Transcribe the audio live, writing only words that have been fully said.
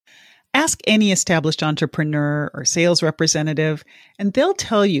Ask any established entrepreneur or sales representative, and they'll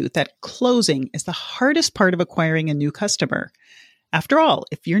tell you that closing is the hardest part of acquiring a new customer. After all,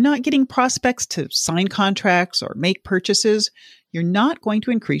 if you're not getting prospects to sign contracts or make purchases, you're not going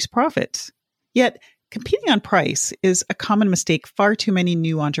to increase profits. Yet, competing on price is a common mistake far too many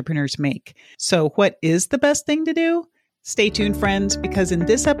new entrepreneurs make. So what is the best thing to do? Stay tuned, friends, because in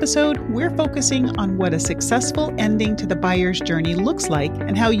this episode, we're focusing on what a successful ending to the buyer's journey looks like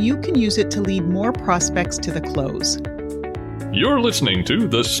and how you can use it to lead more prospects to the close. You're listening to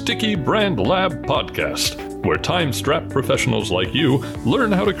the Sticky Brand Lab podcast, where time-strapped professionals like you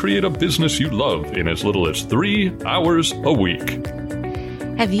learn how to create a business you love in as little as 3 hours a week.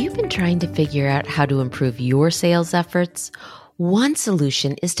 Have you been trying to figure out how to improve your sales efforts? One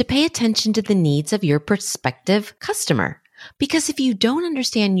solution is to pay attention to the needs of your prospective customer. Because if you don't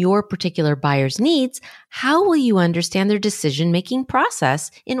understand your particular buyer's needs, how will you understand their decision-making process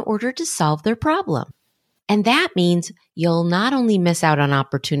in order to solve their problem? And that means you'll not only miss out on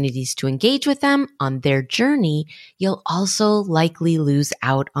opportunities to engage with them on their journey, you'll also likely lose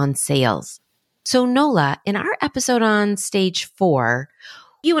out on sales. So Nola, in our episode on stage 4,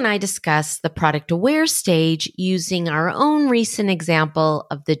 you and I discussed the product aware stage using our own recent example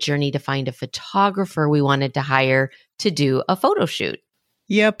of the journey to find a photographer we wanted to hire to do a photo shoot.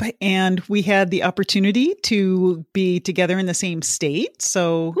 Yep. And we had the opportunity to be together in the same state.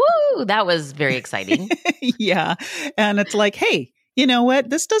 So, woo, that was very exciting. Yeah. And it's like, hey, you know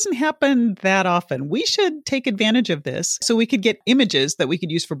what? This doesn't happen that often. We should take advantage of this so we could get images that we could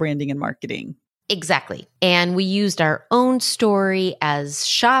use for branding and marketing. Exactly. And we used our own story as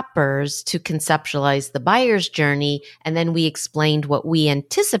shoppers to conceptualize the buyer's journey. And then we explained what we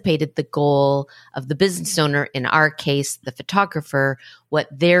anticipated the goal of the business owner, in our case, the photographer, what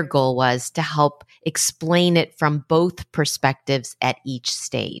their goal was to help explain it from both perspectives at each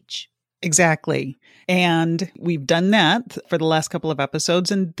stage. Exactly. And we've done that for the last couple of episodes.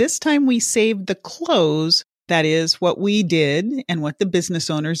 And this time we saved the close. That is what we did and what the business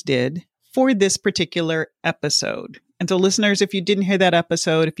owners did for this particular episode. And so listeners, if you didn't hear that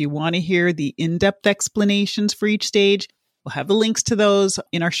episode, if you want to hear the in-depth explanations for each stage, we'll have the links to those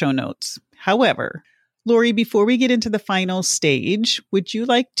in our show notes. However, Lori, before we get into the final stage, would you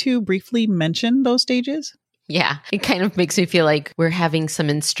like to briefly mention those stages? Yeah, it kind of makes me feel like we're having some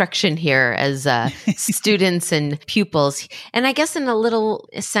instruction here as students and pupils. And I guess in a little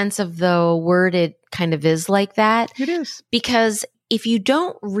sense of the word, it kind of is like that. It is. Because if you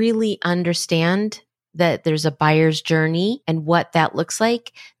don't really understand that there's a buyer's journey and what that looks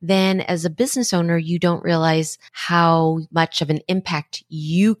like, then as a business owner, you don't realize how much of an impact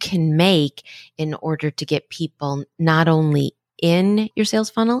you can make in order to get people not only in your sales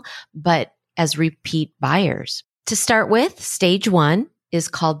funnel, but as repeat buyers. To start with, stage 1 is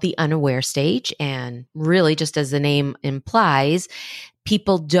called the unaware stage. And really, just as the name implies,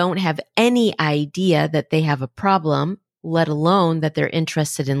 people don't have any idea that they have a problem, let alone that they're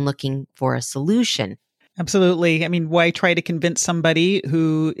interested in looking for a solution. Absolutely. I mean, why try to convince somebody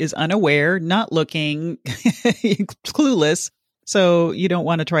who is unaware, not looking, clueless? So you don't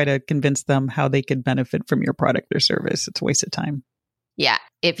want to try to convince them how they could benefit from your product or service. It's a waste of time. Yeah.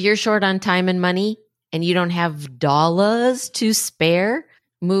 If you're short on time and money and you don't have dollars to spare,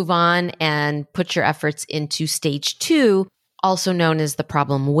 move on and put your efforts into stage 2, also known as the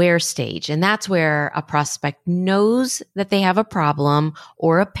problem aware stage. And that's where a prospect knows that they have a problem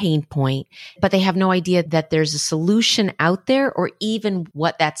or a pain point, but they have no idea that there's a solution out there or even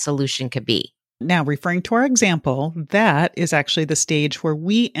what that solution could be. Now, referring to our example, that is actually the stage where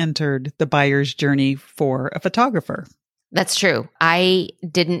we entered the buyer's journey for a photographer. That's true. I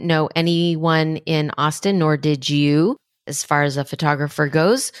didn't know anyone in Austin, nor did you, as far as a photographer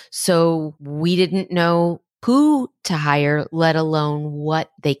goes. So we didn't know who to hire, let alone what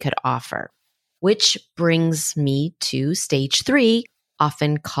they could offer. Which brings me to stage 3,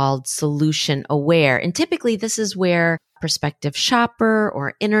 often called solution aware. And typically this is where a prospective shopper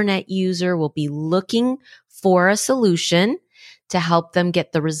or internet user will be looking for a solution to help them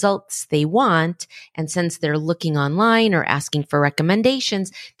get the results they want. And since they're looking online or asking for recommendations,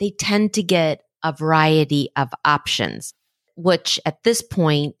 they tend to get a variety of options, which at this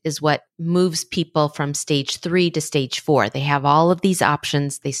point is what moves people from stage 3 to stage 4. They have all of these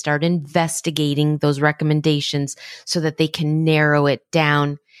options. They start investigating those recommendations so that they can narrow it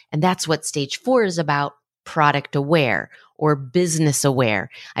down. And that's what stage 4 is about, product aware or business aware.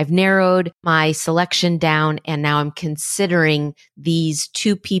 I've narrowed my selection down and now I'm considering these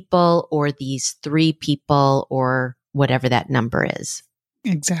 2 people or these 3 people or whatever that number is.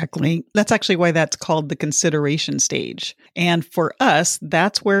 Exactly. That's actually why that's called the consideration stage. And for us,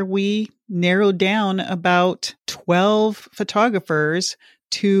 that's where we narrowed down about 12 photographers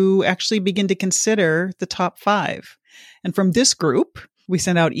to actually begin to consider the top 5. And from this group, we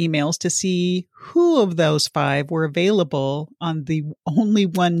sent out emails to see who of those 5 were available on the only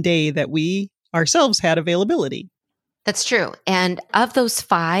one day that we ourselves had availability. That's true. And of those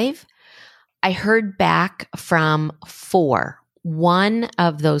 5, I heard back from 4. One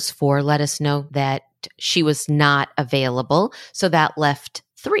of those 4 let us know that she was not available. So that left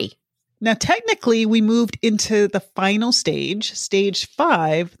 3. Now, technically, we moved into the final stage, stage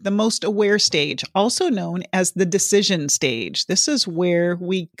 5, the most aware stage, also known as the decision stage. This is where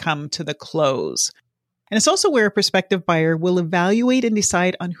we come to the close. And it's also where a prospective buyer will evaluate and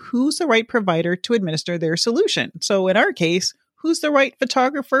decide on who's the right provider to administer their solution. So in our case, who's the right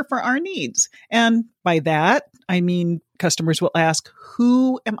photographer for our needs? And by that, I mean, customers will ask,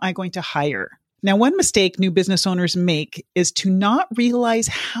 who am I going to hire? Now, one mistake new business owners make is to not realize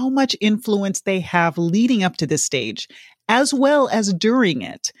how much influence they have leading up to this stage, as well as during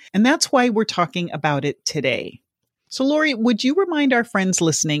it. And that's why we're talking about it today. So, Lori, would you remind our friends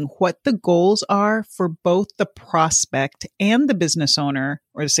listening what the goals are for both the prospect and the business owner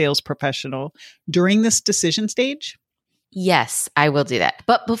or the sales professional during this decision stage? Yes, I will do that.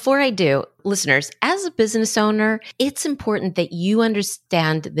 But before I do, listeners, as a business owner, it's important that you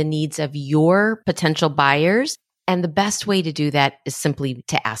understand the needs of your potential buyers. And the best way to do that is simply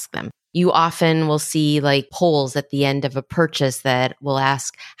to ask them. You often will see like polls at the end of a purchase that will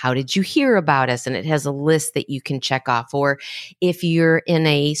ask, how did you hear about us? And it has a list that you can check off. Or if you're in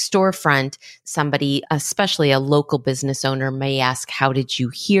a storefront, somebody, especially a local business owner, may ask, how did you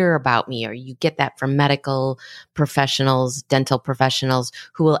hear about me? Or you get that from medical professionals, dental professionals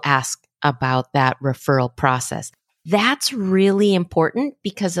who will ask about that referral process. That's really important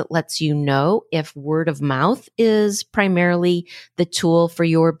because it lets you know if word of mouth is primarily the tool for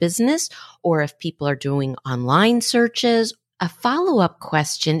your business or if people are doing online searches. A follow-up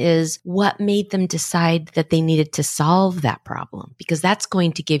question is what made them decide that they needed to solve that problem? Because that's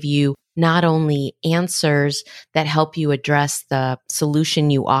going to give you not only answers that help you address the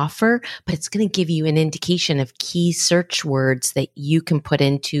solution you offer, but it's going to give you an indication of key search words that you can put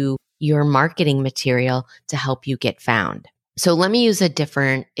into your marketing material to help you get found. So let me use a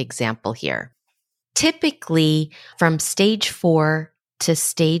different example here. Typically, from stage 4 to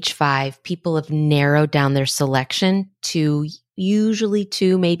stage 5, people have narrowed down their selection to usually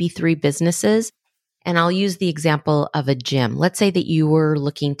 2, maybe 3 businesses. And I'll use the example of a gym. Let's say that you were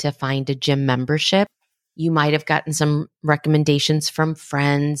looking to find a gym membership. You might have gotten some recommendations from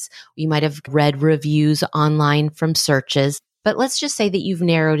friends. You might have read reviews online from searches. But let's just say that you've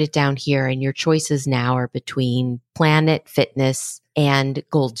narrowed it down here and your choices now are between Planet Fitness and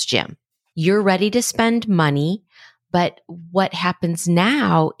Gold's Gym. You're ready to spend money, but what happens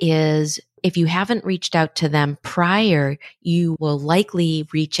now is if you haven't reached out to them prior, you will likely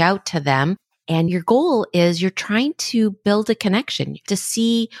reach out to them. And your goal is you're trying to build a connection to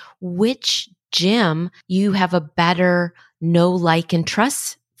see which gym you have a better know, like, and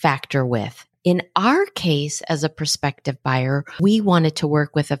trust factor with. In our case, as a prospective buyer, we wanted to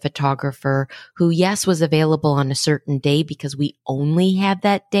work with a photographer who, yes, was available on a certain day because we only had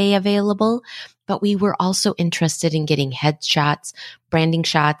that day available, but we were also interested in getting headshots, branding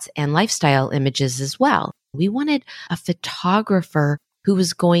shots, and lifestyle images as well. We wanted a photographer who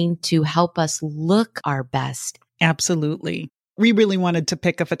was going to help us look our best. Absolutely. We really wanted to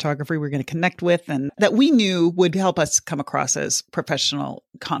pick a photographer we were going to connect with and that we knew would help us come across as professional,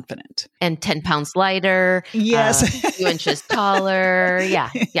 confident. And 10 pounds lighter. Yes. A few inches taller. Yeah.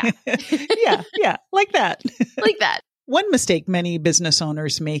 Yeah. Like that. Like that. One mistake many business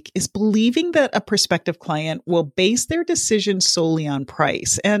owners make is believing that a prospective client will base their decision solely on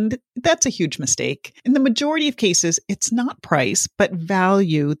price. And that's a huge mistake. In the majority of cases, it's not price, but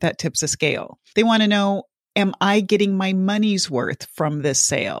value that tips a scale. They want to know, am I getting my money's worth from this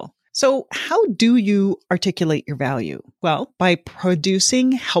sale? So how do you articulate your value? Well, by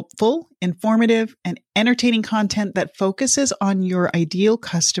producing helpful, informative, and entertaining content that focuses on your ideal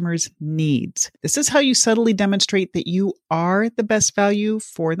customer's needs. This is how you subtly demonstrate that you are the best value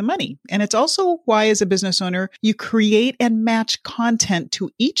for the money. And it's also why, as a business owner, you create and match content to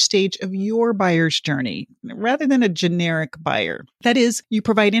each stage of your buyer's journey, rather than a generic buyer. That is, you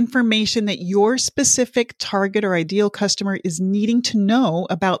provide information that your specific target or ideal customer is needing to know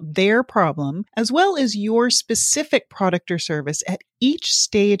about their problem, as well as your specific product or service at each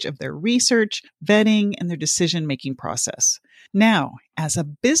stage of their research, vetting, and their decision-making process. Now, as a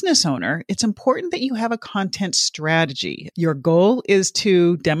business owner, it's important that you have a content strategy. Your goal is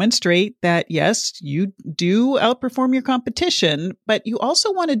to demonstrate that, yes, you do outperform your competition, but you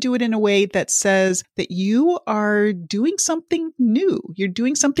also want to do it in a way that says that you are doing something new. You're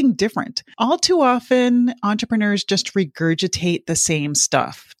doing something different. All too often, entrepreneurs just regurgitate the same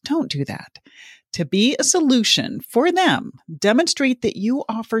stuff. Don't do that. To be a solution for them, demonstrate that you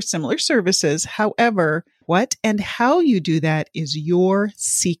offer similar services. However, what and how you do that is your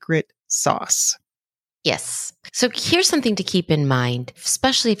secret sauce. Yes. So here's something to keep in mind,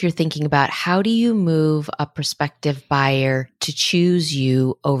 especially if you're thinking about how do you move a prospective buyer to choose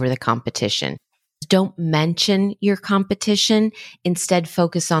you over the competition. Don't mention your competition. Instead,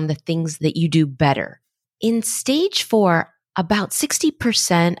 focus on the things that you do better. In stage 4, about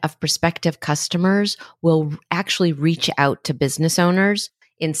 60% of prospective customers will actually reach out to business owners.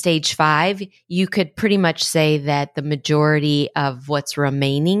 In stage 5, you could pretty much say that the majority of what's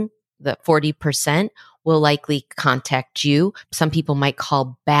remaining, the 40%, will likely contact you. Some people might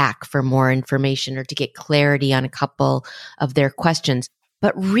call back for more information or to get clarity on a couple of their questions.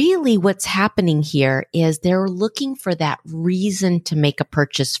 But really what's happening here is they're looking for that reason to make a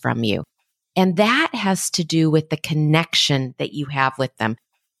purchase from you. And that has to do with the connection that you have with them.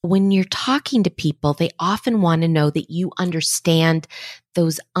 When you're talking to people, they often want to know that you understand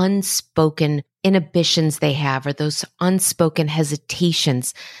those unspoken inhibitions they have or those unspoken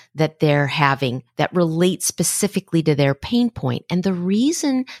hesitations that they're having that relate specifically to their pain point. And the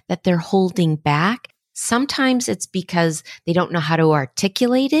reason that they're holding back, sometimes it's because they don't know how to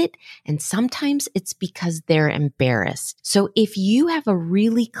articulate it, and sometimes it's because they're embarrassed. So if you have a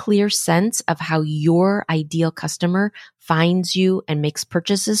really clear sense of how your ideal customer finds you and makes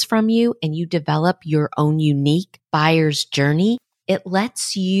purchases from you, and you develop your own unique buyer's journey, it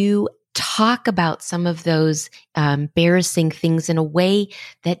lets you talk about some of those embarrassing things in a way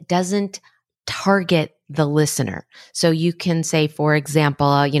that doesn't target the listener. So you can say, for example,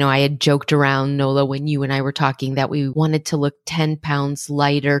 I had joked around, Nola, when you and I were talking that we wanted to look 10 pounds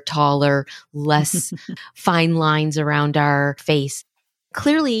lighter, taller, less fine lines around our face.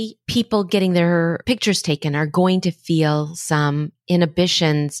 Clearly, people getting their pictures taken are going to feel some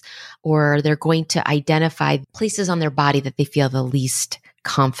inhibitions, or they're going to identify places on their body that they feel the least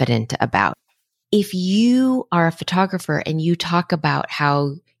confident about. If you are a photographer and you talk about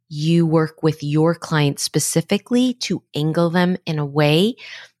how you work with your clients specifically to angle them in a way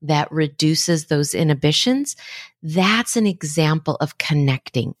that reduces those inhibitions, that's an example of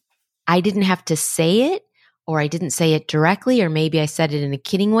connecting. I didn't have to say it, or I didn't say it directly, or maybe I said it in a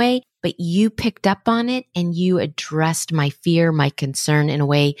kidding way, but you picked up on it and you addressed my fear, my concern in a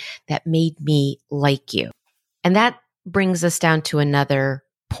way that made me like you. And that brings us down to another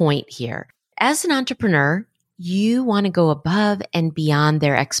point here. As an entrepreneur, you want to go above and beyond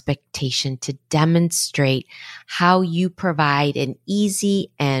their expectation to demonstrate how you provide an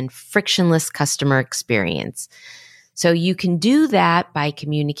easy and frictionless customer experience. So you can do that by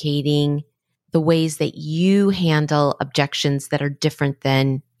communicating the ways that you handle objections that are different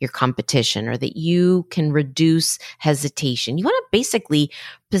than your competition, or that you can reduce hesitation. You want to basically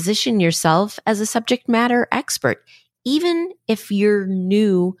position yourself as a subject matter expert, even if you're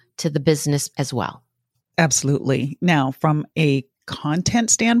new to the business as well. Absolutely. Now, from a content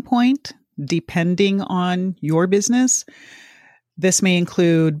standpoint, depending on your business, this may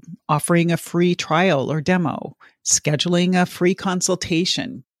include offering a free trial or demo, scheduling a free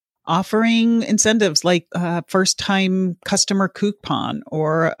consultation, offering incentives like a first-time customer coupon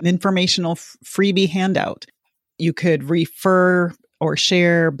or an informational freebie handout. You could refer or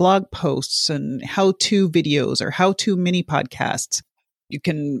share blog posts and how-to videos or how-to mini podcasts. You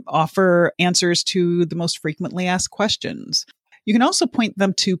can offer answers to the most frequently asked questions. You can also point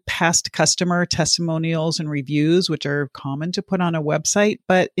them to past customer testimonials and reviews, which are common to put on a website.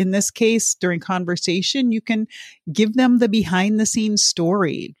 But in this case, during conversation, you can give them the behind the scenes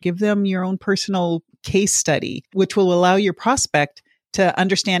story, give them your own personal case study, which will allow your prospect to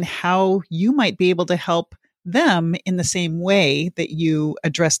understand how you might be able to help them in the same way that you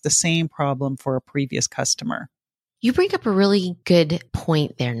address the same problem for a previous customer. You bring up a really good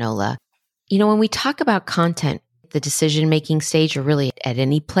point there, Nola. When we talk about content, the decision-making stage, or really at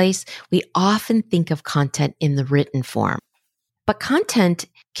any place, we often think of content in the written form. But content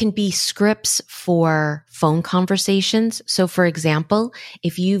can be scripts for phone conversations. So for example,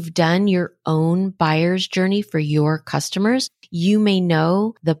 if you've done your own buyer's journey for your customers, you may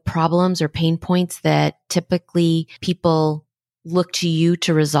know the problems or pain points that typically people look to you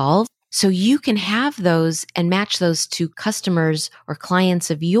to resolve. So you can have those and match those to customers or clients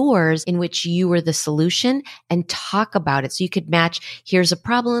of yours in which you were the solution and talk about it. So you could match, here's a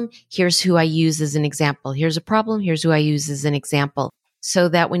problem, here's who I use as an example. Here's a problem, here's who I use as an example. So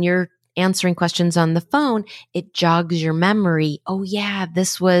that when you're answering questions on the phone, it jogs your memory. Oh yeah,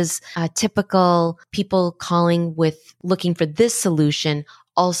 this was typical people calling with looking for this solution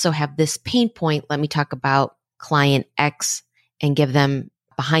also have this pain point. Let me talk about client X and give them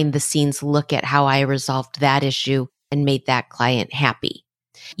behind the scenes look at how I resolved that issue and made that client happy.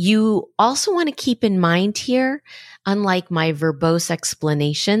 You also want to keep in mind here, unlike my verbose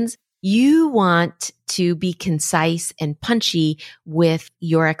explanations, you want to be concise and punchy with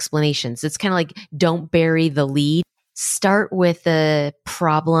your explanations. It's kind of like don't bury the lead. Start with the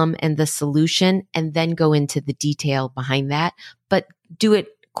problem and the solution and then go into the detail behind that, but do it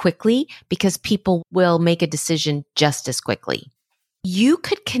quickly because people will make a decision just as quickly. You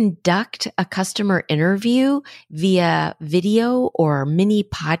could conduct a customer interview via video or mini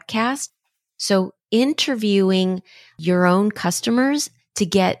podcast. So interviewing your own customers to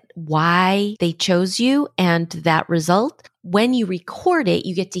get why they chose you and that result. When you record it,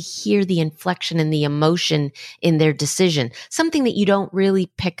 you get to hear the inflection and the emotion in their decision, something that you don't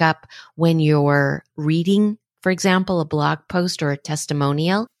really pick up when you're reading, for example, a blog post or a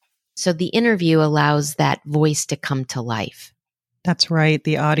testimonial. So the interview allows that voice to come to life. That's right.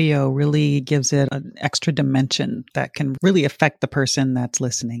 The audio really gives it an extra dimension that can really affect the person that's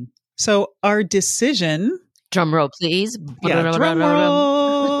listening. So our decision... Drum roll, please. Yeah, drum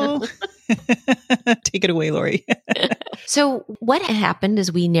roll. Take it away, Lori. So what happened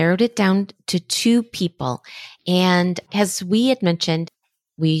is we narrowed it down to 2 people. And as we had mentioned,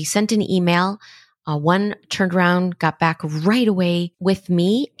 we sent an email. One turned around, got back right away with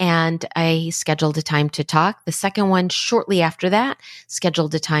me, and I scheduled a time to talk. The second one, shortly after that,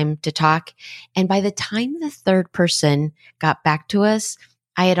 scheduled a time to talk. And by the time the third person got back to us,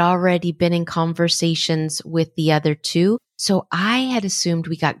 I had already been in conversations with the other 2. So I had assumed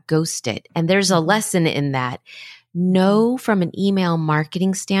we got ghosted. And there's a lesson in that. Know from an email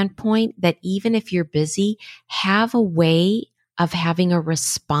marketing standpoint that even if you're busy, have a way of having a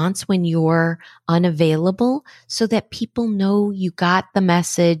response when you're unavailable so that people know you got the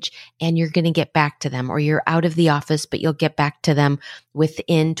message and you're going to get back to them, or you're out of the office, but you'll get back to them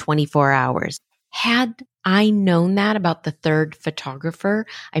within 24 hours. Had I known that about the third photographer,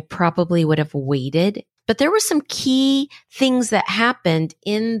 I probably would have waited. But there were some key things that happened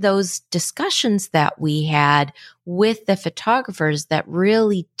in those discussions that we had with the photographers that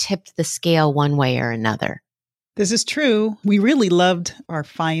really tipped the scale one way or another. This is true. We really loved our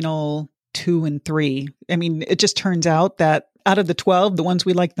final 2 and 3. I mean, it just turns out that out of the 12, the ones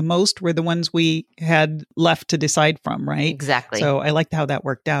we liked the most were the ones we had left to decide from, right? Exactly. So I liked how that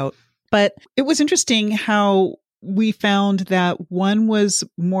worked out. But it was interesting how we found that one was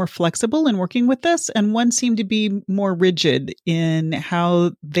more flexible in working with us and one seemed to be more rigid in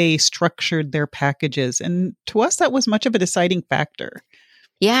how they structured their packages. And to us, that was much of a deciding factor.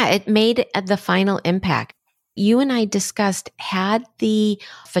 Yeah, it made the final impact. You and I discussed, had the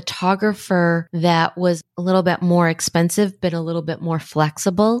photographer that was a little bit more expensive, but a little bit more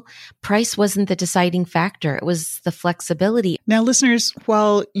flexible, price wasn't the deciding factor. It was the flexibility. Now, listeners,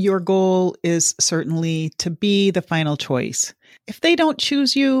 while your goal is certainly to be the final choice, if they don't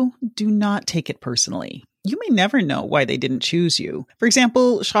choose you, do not take it personally. You may never know why they didn't choose you. For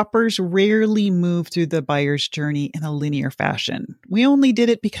example, shoppers rarely move through the buyer's journey in a linear fashion. We only did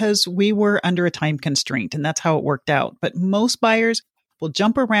it because we were under a time constraint, and that's how it worked out. But most buyers will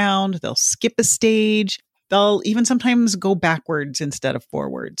jump around, they'll skip a stage, they'll even sometimes go backwards instead of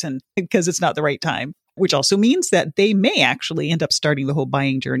forwards, and because it's not the right time, which also means that they may actually end up starting the whole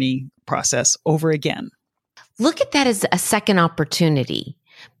buying journey process over again. Look at that as a second opportunity,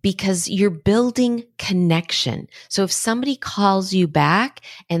 because you're building connection. So if somebody calls you back,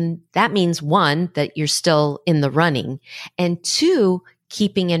 and that means 1, that you're still in the running, and 2,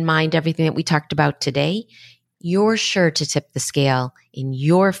 keeping in mind everything that we talked about today, you're sure to tip the scale in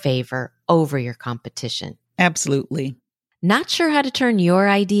your favor over your competition. Absolutely. Not sure how to turn your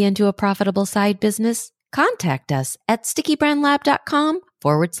idea into a profitable side business? Contact us at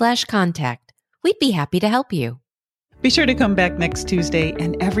stickybrandlab.com/contact. We'd be happy to help you. Be sure to come back next Tuesday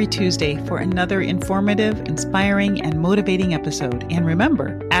and every Tuesday for another informative, inspiring, and motivating episode. And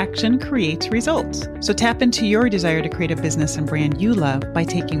remember, action creates results. So tap into your desire to create a business and brand you love by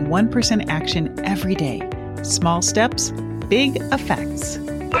taking 1% action every day. Small steps, big effects.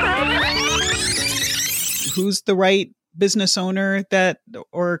 Who's the right business owner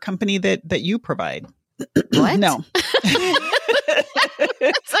or company that you provide? What? No.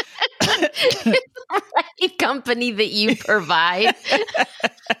 right company that you provide.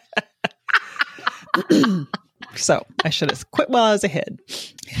 So I should have quit while I was ahead.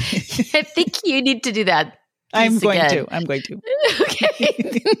 I think you need to do that. I'm going again. to.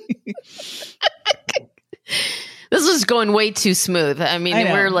 Okay. This was going way too smooth. I mean,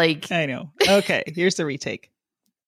 we're like, I know. Okay, here's the retake.